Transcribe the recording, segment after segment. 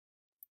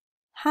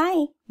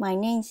Hi, my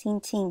name is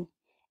Ying-Ting.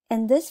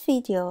 In this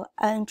video,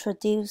 I'll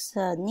introduce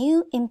a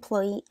new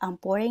employee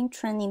onboarding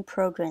training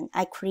program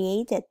I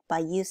created by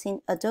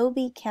using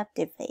Adobe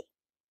Captivate.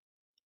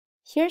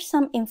 Here's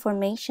some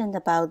information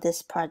about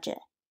this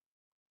project.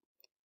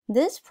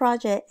 This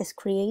project is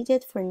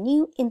created for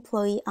new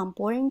employee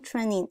onboarding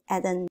training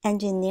at an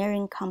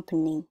engineering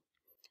company.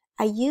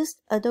 I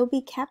used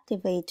Adobe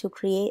Captivate to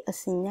create a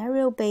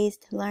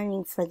scenario-based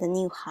learning for the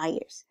new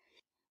hires.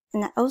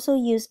 And I also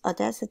use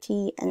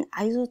Audacity and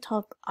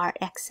Isotope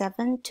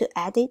RX7 to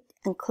edit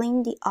and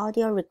clean the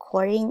audio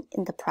recording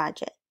in the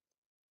project.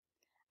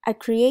 I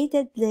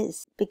created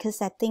this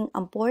because I think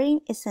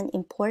onboarding is an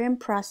important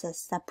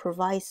process that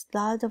provides a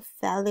lot of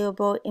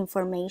valuable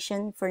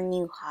information for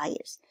new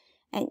hires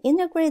and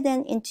integrate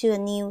them into a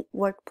new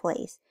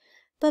workplace,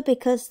 but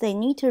because they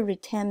need to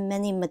retain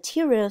many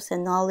materials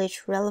and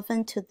knowledge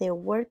relevant to their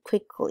work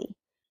quickly.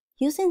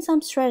 Using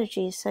some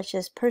strategies such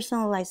as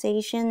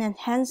personalization and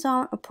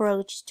hands-on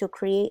approach to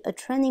create a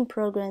training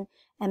program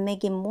and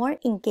make it more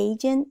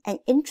engaging and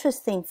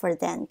interesting for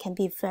them can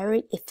be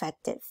very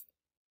effective.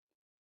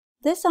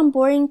 This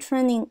onboarding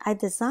training I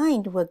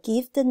designed will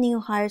give the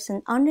new hires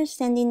an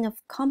understanding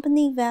of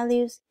company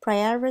values,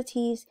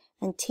 priorities,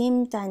 and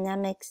team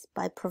dynamics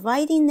by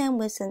providing them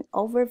with an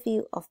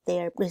overview of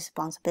their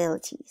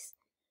responsibilities.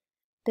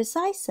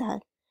 Besides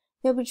that,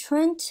 they'll be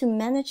trained to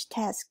manage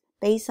tasks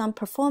based on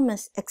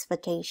performance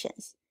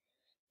expectations.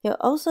 They'll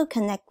also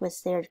connect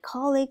with their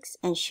colleagues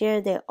and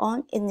share their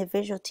own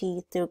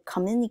individuality through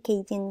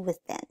communicating with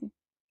them.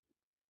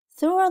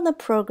 Throughout the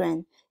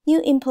program,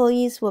 new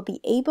employees will be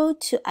able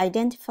to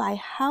identify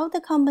how the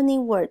company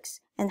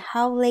works and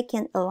how they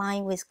can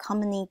align with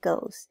company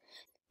goals,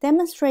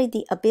 demonstrate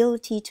the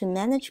ability to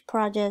manage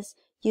projects,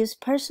 use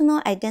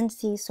personal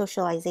identity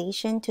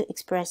socialization to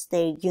express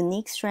their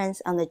unique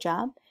strengths on the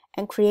job,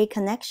 and create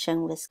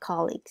connection with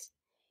colleagues.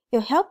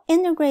 You'll help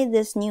integrate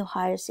these new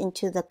hires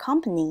into the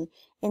company,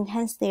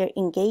 enhance their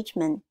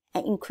engagement,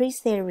 and increase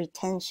their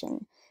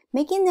retention,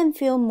 making them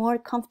feel more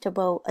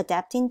comfortable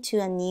adapting to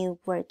a new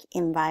work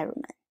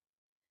environment.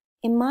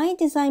 In my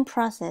design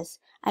process,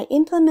 I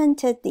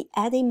implemented the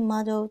edit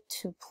model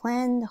to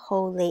plan the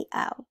whole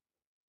layout.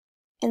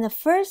 In the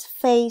first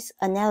phase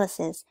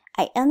analysis,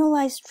 I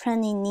analyzed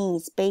training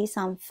needs based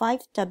on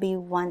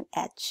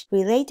 5W1H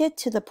related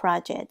to the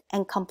project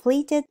and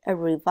completed a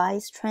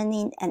revised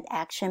training and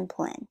action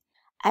plan.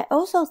 I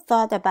also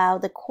thought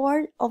about the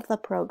core of the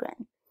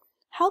program.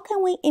 How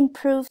can we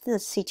improve the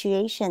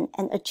situation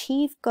and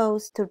achieve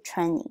goals through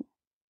training?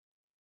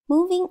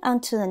 Moving on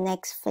to the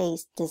next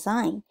phase,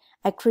 design,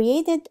 I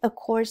created a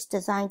course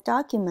design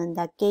document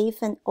that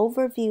gave an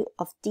overview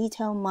of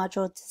detailed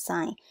module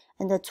design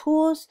and the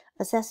tools,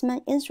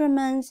 assessment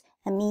instruments,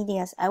 and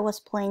medias I was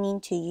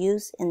planning to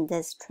use in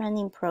this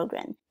training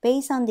program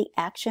based on the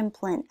action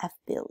plan I've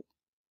built.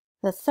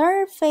 The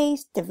third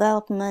phase,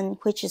 development,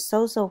 which is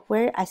also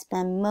where I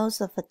spend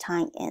most of the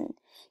time in,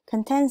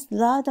 contains a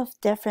lot of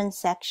different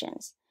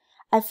sections.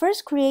 I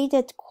first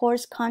created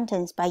course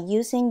contents by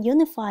using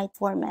unified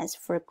formats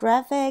for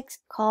graphics,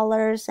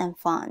 colors, and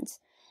fonts.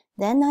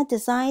 Then I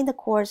designed the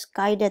course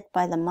guided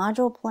by the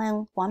module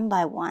plan one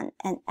by one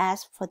and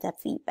asked for the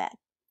feedback.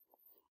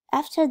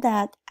 After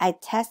that, I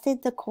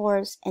tested the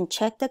course and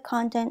checked the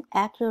content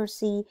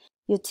accuracy,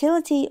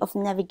 utility of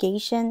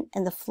navigation,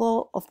 and the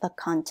flow of the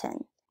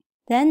content.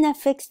 Then I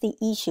fixed the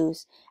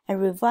issues and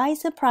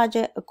revised the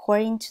project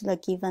according to the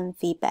given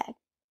feedback.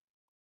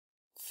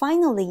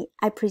 Finally,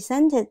 I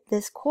presented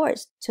this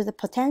course to the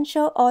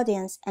potential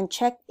audience and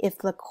checked if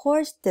the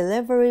course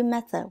delivery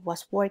method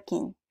was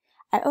working.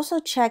 I also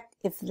checked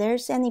if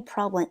there's any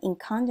problem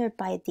encountered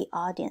by the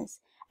audience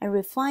and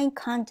refined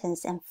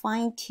contents and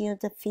fine-tuned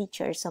the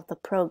features of the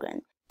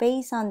program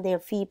based on their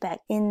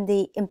feedback in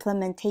the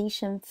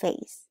implementation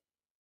phase.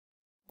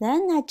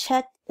 Then I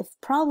checked if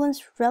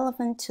problems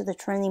relevant to the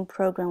training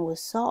program were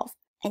solved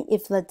and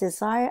if the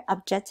desired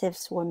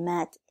objectives were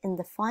met in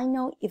the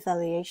final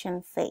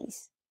evaluation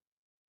phase.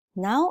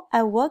 Now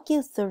I walk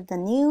you through the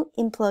new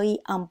employee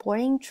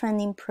onboarding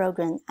training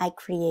program I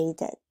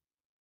created.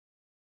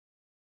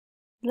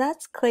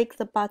 Let's click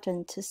the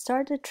button to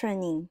start the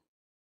training.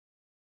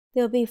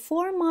 There will be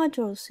 4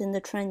 modules in the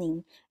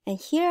training, and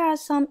here are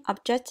some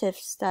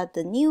objectives that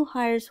the new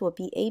hires will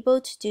be able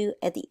to do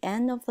at the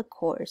end of the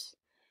course.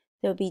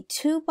 There will be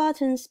 2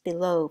 buttons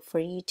below for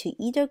you to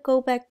either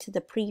go back to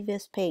the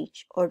previous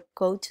page or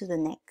go to the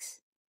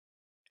next.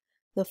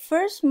 The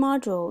first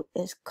module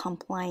is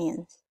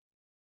compliance.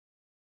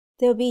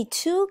 There will be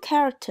 2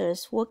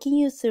 characters walking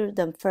you through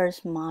the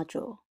first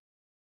module.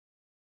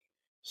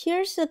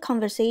 Here's a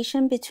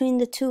conversation between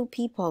the 2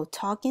 people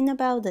talking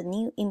about the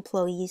new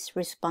employee's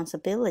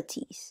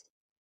responsibilities.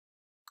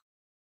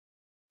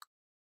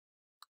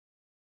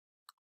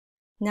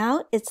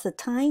 Now it's the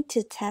time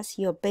to test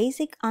your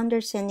basic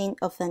understanding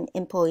of an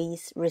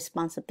employee's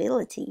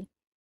responsibility.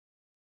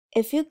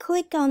 If you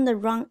click on the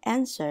wrong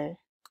answer,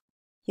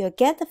 you'll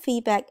get the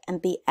feedback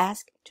and be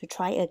asked to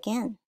try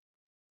again.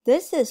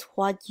 This is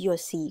what you'll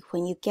see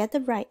when you get the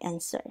right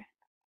answer.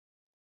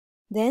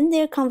 Then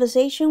their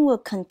conversation will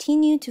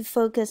continue to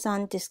focus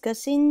on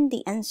discussing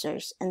the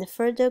answers and the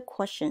further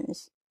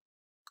questions.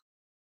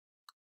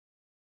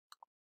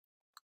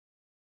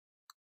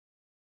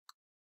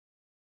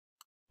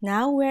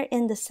 Now we're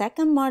in the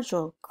second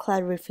module,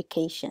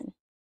 clarification.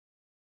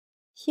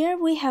 Here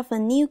we have a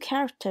new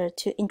character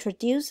to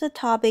introduce the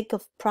topic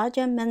of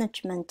project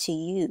management to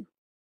you.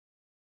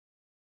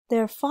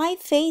 There are 5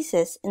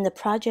 phases in the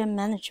project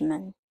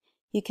management.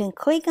 You can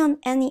click on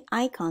any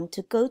icon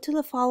to go to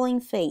the following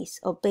phase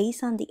or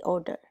based on the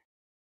order.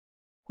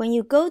 When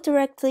you go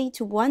directly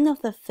to one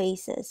of the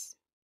phases,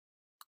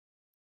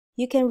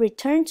 you can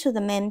return to the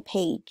main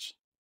page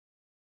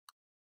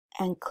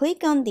and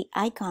click on the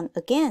icon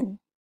again,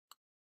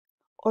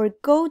 or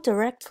go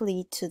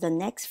directly to the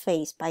next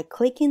phase by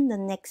clicking the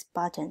next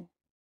button.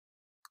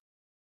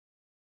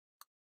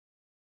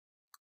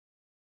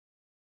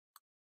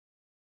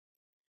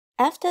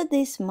 After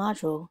this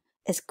module,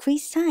 it's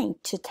quiz time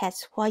to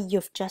test what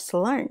you've just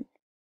learned.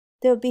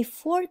 There will be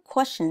 4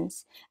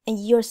 questions, and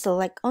you'll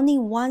select only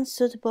one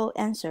suitable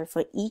answer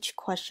for each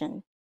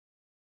question.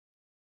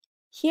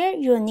 Here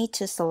you'll need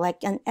to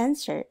select an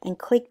answer and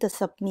click the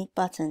Submit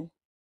button.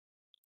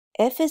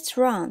 If it's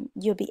wrong,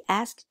 you'll be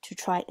asked to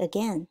try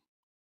again.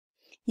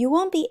 You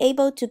won't be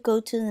able to go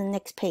to the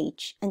next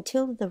page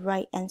until the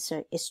right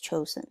answer is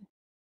chosen.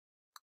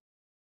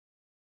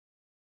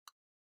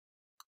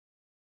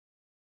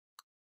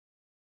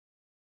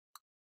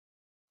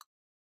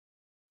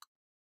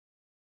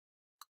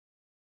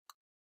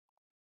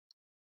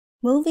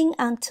 Moving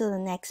on to the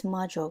next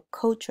module,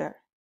 culture.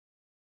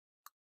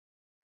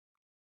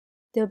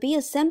 There'll be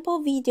a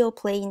sample video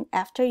playing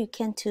after you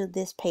get to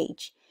this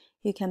page.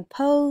 You can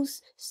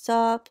pause,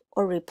 stop,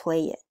 or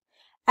replay it.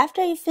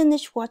 After you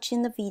finish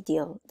watching the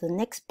video, the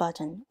next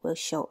button will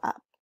show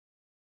up.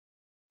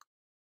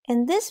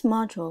 In this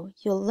module,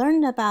 you'll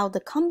learn about the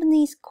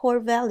company's core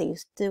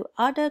values through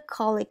other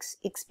colleagues'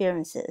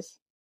 experiences.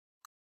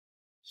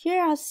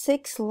 Here are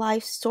 6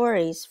 life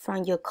stories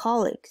from your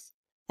colleagues,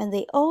 and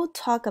they all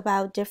talk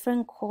about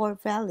different core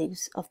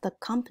values of the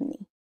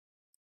company.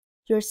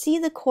 You'll see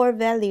the core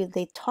value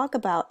they talk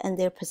about and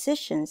their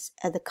positions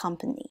at the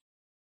company.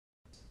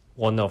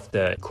 One of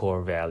the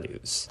core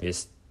values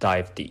is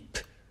dive deep.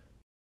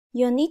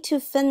 You'll need to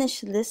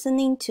finish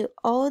listening to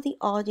all the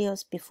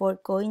audios before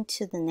going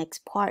to the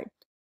next part.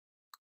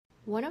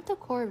 One of the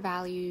core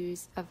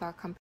values of our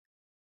company.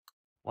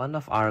 One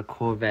of our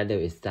core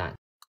values is that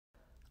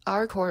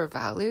our core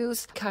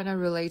values kind of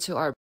relate to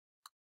our.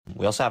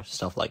 We also have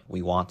stuff like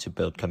we want to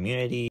build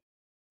community.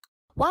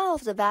 One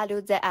of the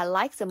values that I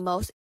like the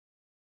most.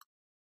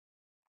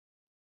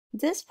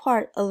 This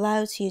part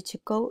allows you to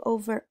go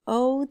over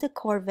all the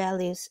core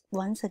values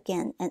once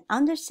again and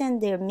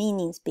understand their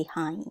meanings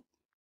behind.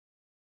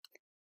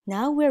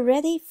 Now we're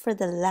ready for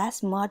the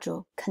last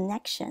module,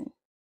 connection.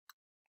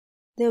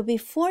 There will be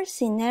 4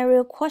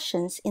 scenario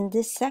questions in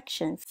this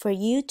section for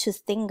you to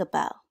think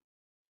about.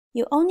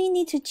 You only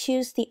need to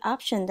choose the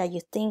option that you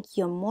think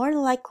you're more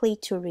likely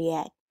to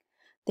react.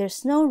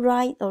 There's no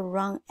right or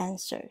wrong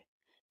answer.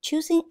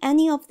 Choosing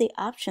any of the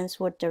options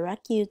will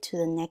direct you to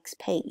the next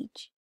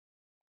page.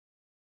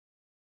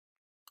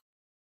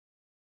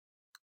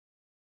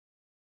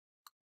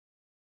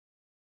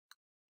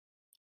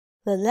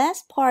 The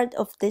last part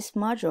of this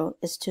module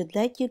is to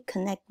let you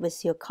connect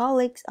with your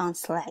colleagues on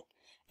Slack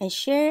and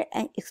share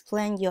and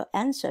explain your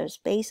answers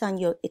based on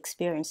your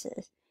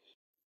experiences.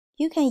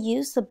 You can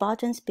use the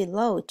buttons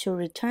below to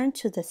return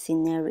to the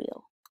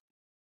scenario.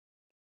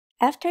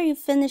 After you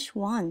finish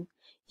one,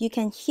 you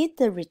can hit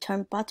the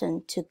return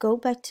button to go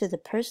back to the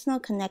personal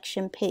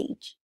connection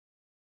page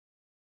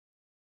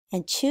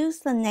and choose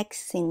the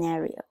next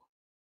scenario.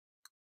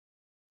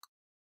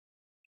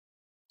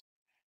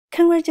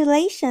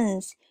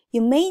 Congratulations!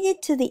 You made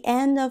it to the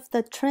end of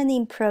the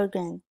training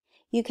program.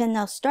 You can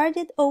now start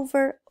it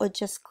over or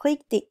just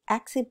click the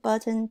exit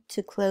button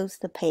to close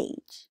the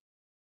page.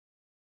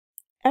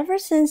 Ever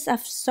since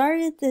I've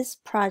started this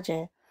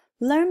project,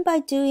 Learn by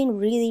Doing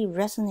really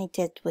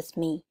resonated with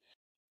me.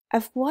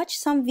 I've watched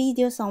some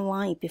videos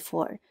online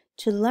before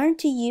to learn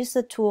to use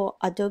the tool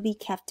Adobe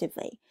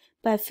Captivate,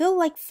 but I feel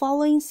like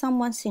following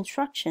someone's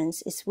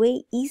instructions is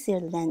way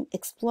easier than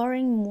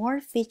exploring more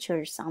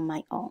features on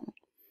my own.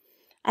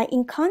 I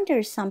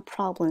encountered some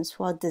problems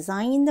while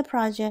designing the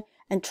project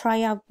and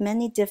try out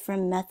many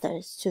different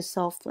methods to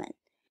solve them.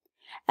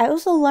 I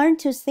also learned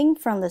to think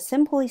from the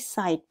simplest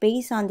side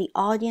based on the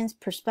audience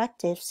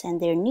perspectives and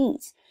their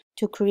needs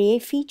to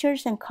create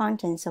features and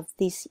contents of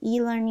this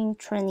e-learning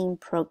training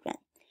program.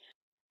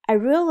 I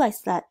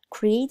realized that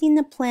creating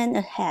a plan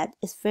ahead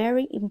is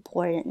very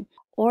important,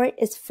 or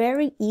it's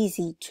very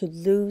easy to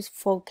lose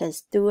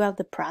focus throughout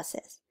the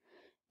process.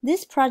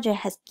 This project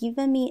has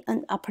given me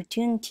an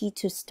opportunity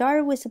to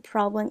start with a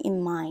problem in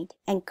mind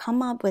and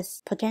come up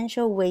with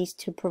potential ways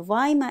to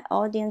provide my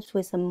audience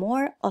with a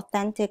more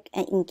authentic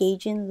and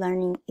engaging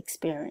learning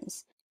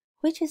experience,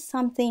 which is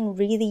something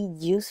really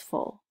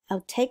useful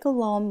I'll take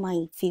along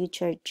my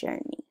future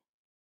journey.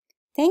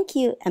 Thank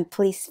you, and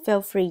please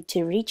feel free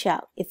to reach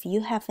out if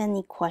you have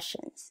any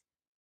questions.